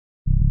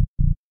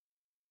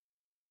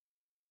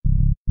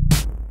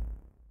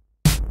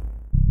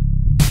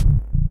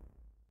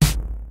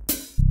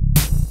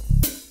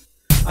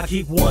I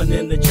keep one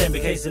in the chamber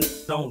case and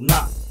don't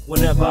knock.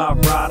 Whenever I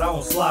ride, I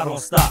don't slide on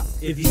stock.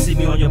 If you see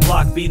me on your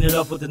block, beating it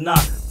up with the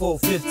knock.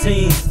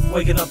 415s,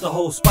 waking up the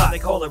whole spot. They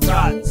call it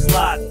riding,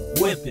 sliding,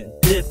 whipping,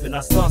 dipping. I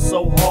stunt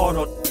so hard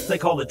on they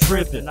call it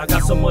tripping. I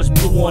got so much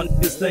blue on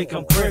niggas think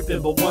I'm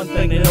crippin', but one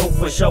thing they know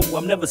for sure,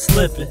 I'm never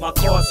slipping. My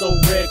car so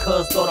red,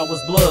 cuz thought I was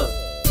blood.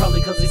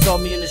 Probably cause he saw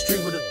me in the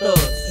street with the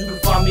thugs. You can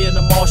find me in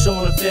the mall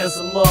showing the fans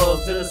some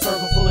love. In a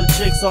circle full of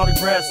chicks,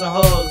 autographs and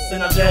hugs.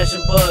 And I dash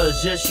and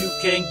buzz, yes you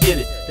can't get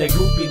it. That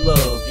groupie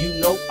love, you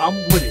know I'm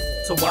with it.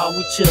 So while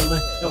we chillin'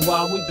 and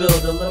while we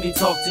buildin', let me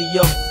talk to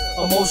your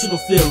emotional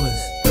feelings.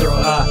 Girl,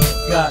 I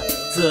got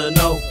to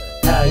know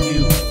how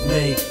you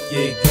make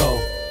it go.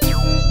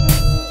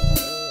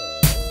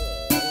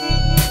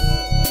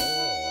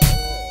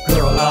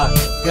 Girl, I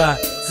got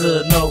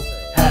to know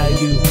how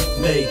you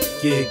make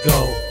it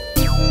go.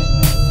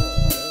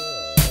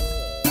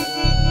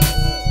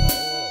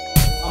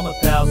 I'm a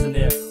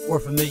thousandaire,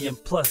 worth $1 million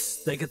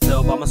plus. They could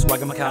tell by my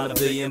swag, I'm a count $1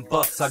 billion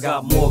bucks. I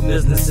got more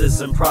businesses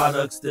and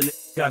products than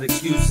got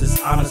excuses.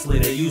 Honestly,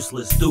 they're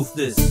useless. Doof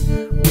this.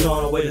 We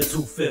on our way to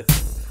 2/5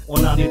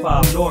 on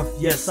 95 North.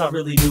 Yes, I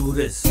really do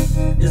this.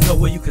 There's no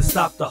way you can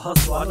stop the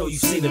hustle. I know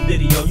you've seen the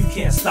video. You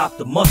can't stop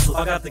the muscle.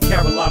 I got the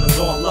Carolinas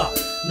on lock,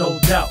 no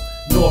doubt.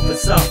 North and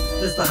south,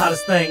 this the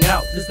hottest thing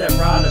out. This that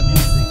rider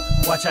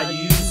music. Watch how you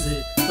use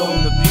it. Don't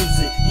abuse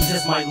it. You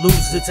just might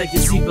lose it. Take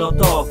your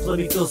seatbelt off. Let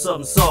me feel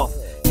something soft.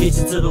 Get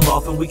you to the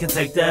loft and we can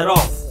take that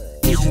off.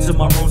 Get you to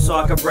my room so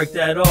I can break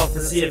that off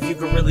and see if you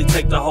can really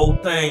take the whole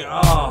thing.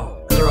 Oh,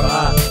 girl,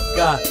 I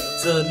got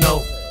to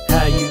know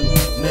how you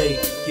make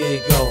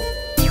it go.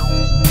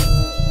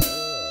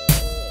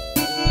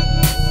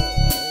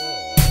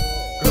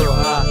 Girl,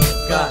 I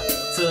got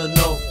to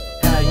know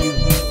how you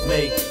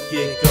make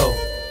it go.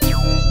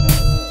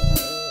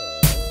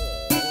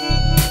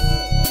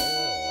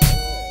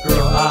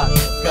 Girl, I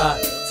got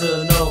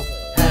to know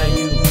how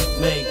you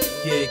make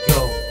it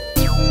go.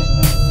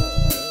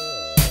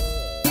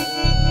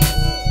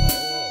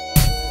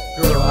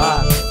 Girl, I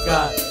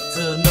got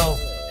to know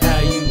how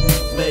you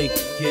make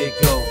it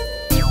go.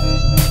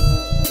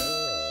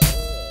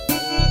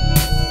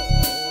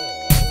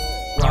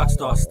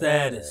 Rockstar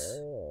status,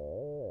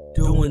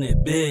 doing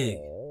it big.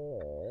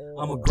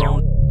 I'm a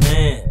grown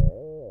man,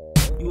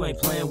 you ain't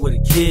playing with a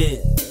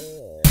kid.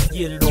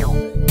 Get it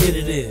on, get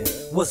it in,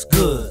 what's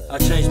good? I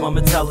changed my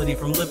mentality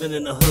from living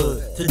in the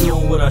hood to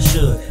doing what I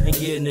should and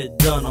getting it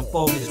done. I'm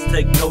focused,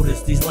 take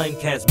notice, these lame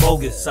cats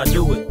bogus. I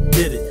do it,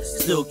 did it,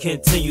 still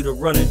continue to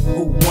run it.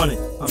 Who won it?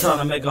 I'm trying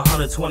to make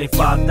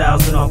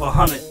 125,000 off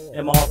 100.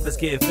 In my office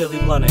getting Philly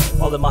blunted,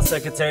 all in my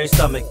secretary's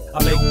stomach.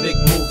 I make big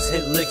moves,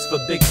 hit licks for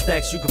big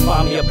stacks. You can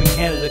find me up in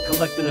Canada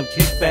collecting them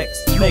kickbacks.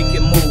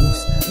 Making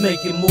moves,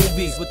 making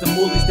movies with the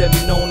movies that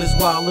be known as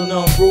wild and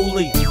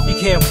unruly. You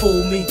can't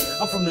fool me,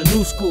 I'm from the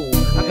new school.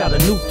 I got a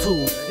new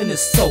tool, and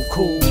it's so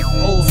cool.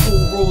 Old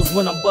school rules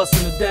when I'm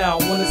busting it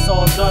down. When it's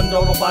all done,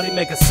 don't nobody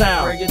make a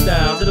sound. Break it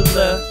down, to the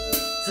left,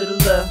 to the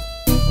left,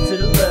 to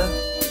the left,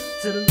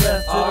 to the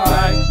left, to the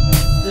right,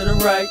 to the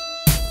right,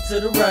 to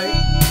the right,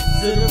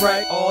 to the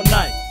right, all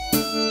night.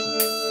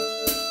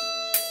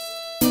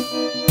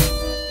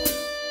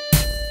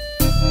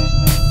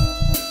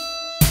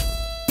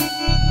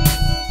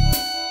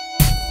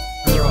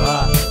 Girl, I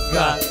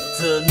got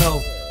to know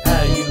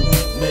how you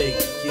make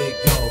it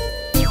go.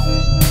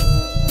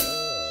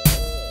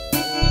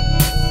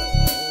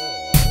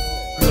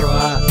 Girl,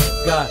 I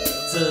got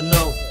to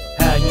know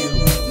how you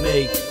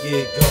make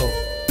it go.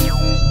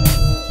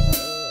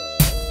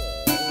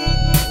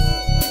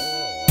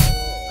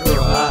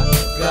 Girl, I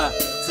got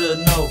to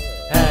know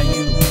how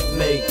you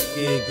make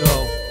it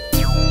go.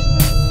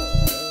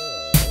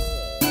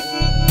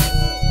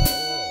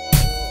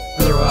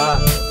 Girl,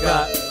 I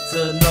got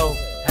to know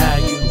how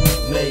you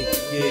make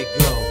it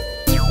go.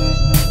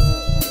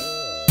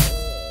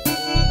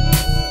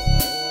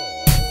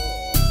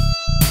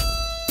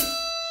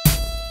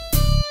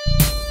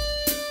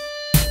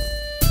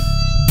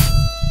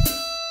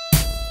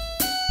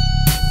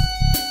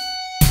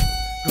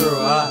 Girl,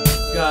 I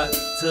got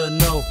to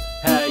know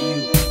how you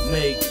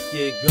make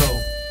it go.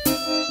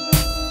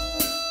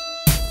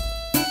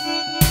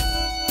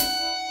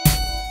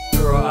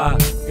 Girl, I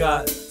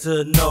got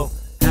to know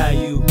how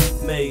you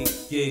make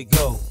it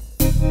go.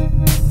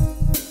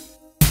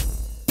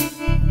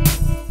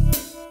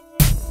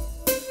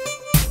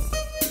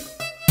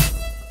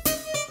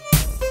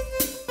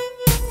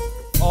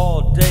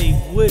 All day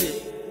with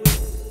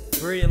it.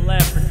 Brilliant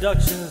Lab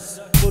Productions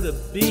for the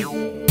beat.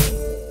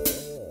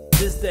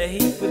 This that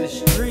heat for the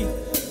street.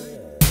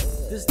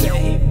 This that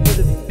heat for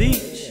the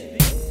beach.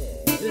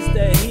 This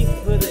that heat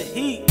for the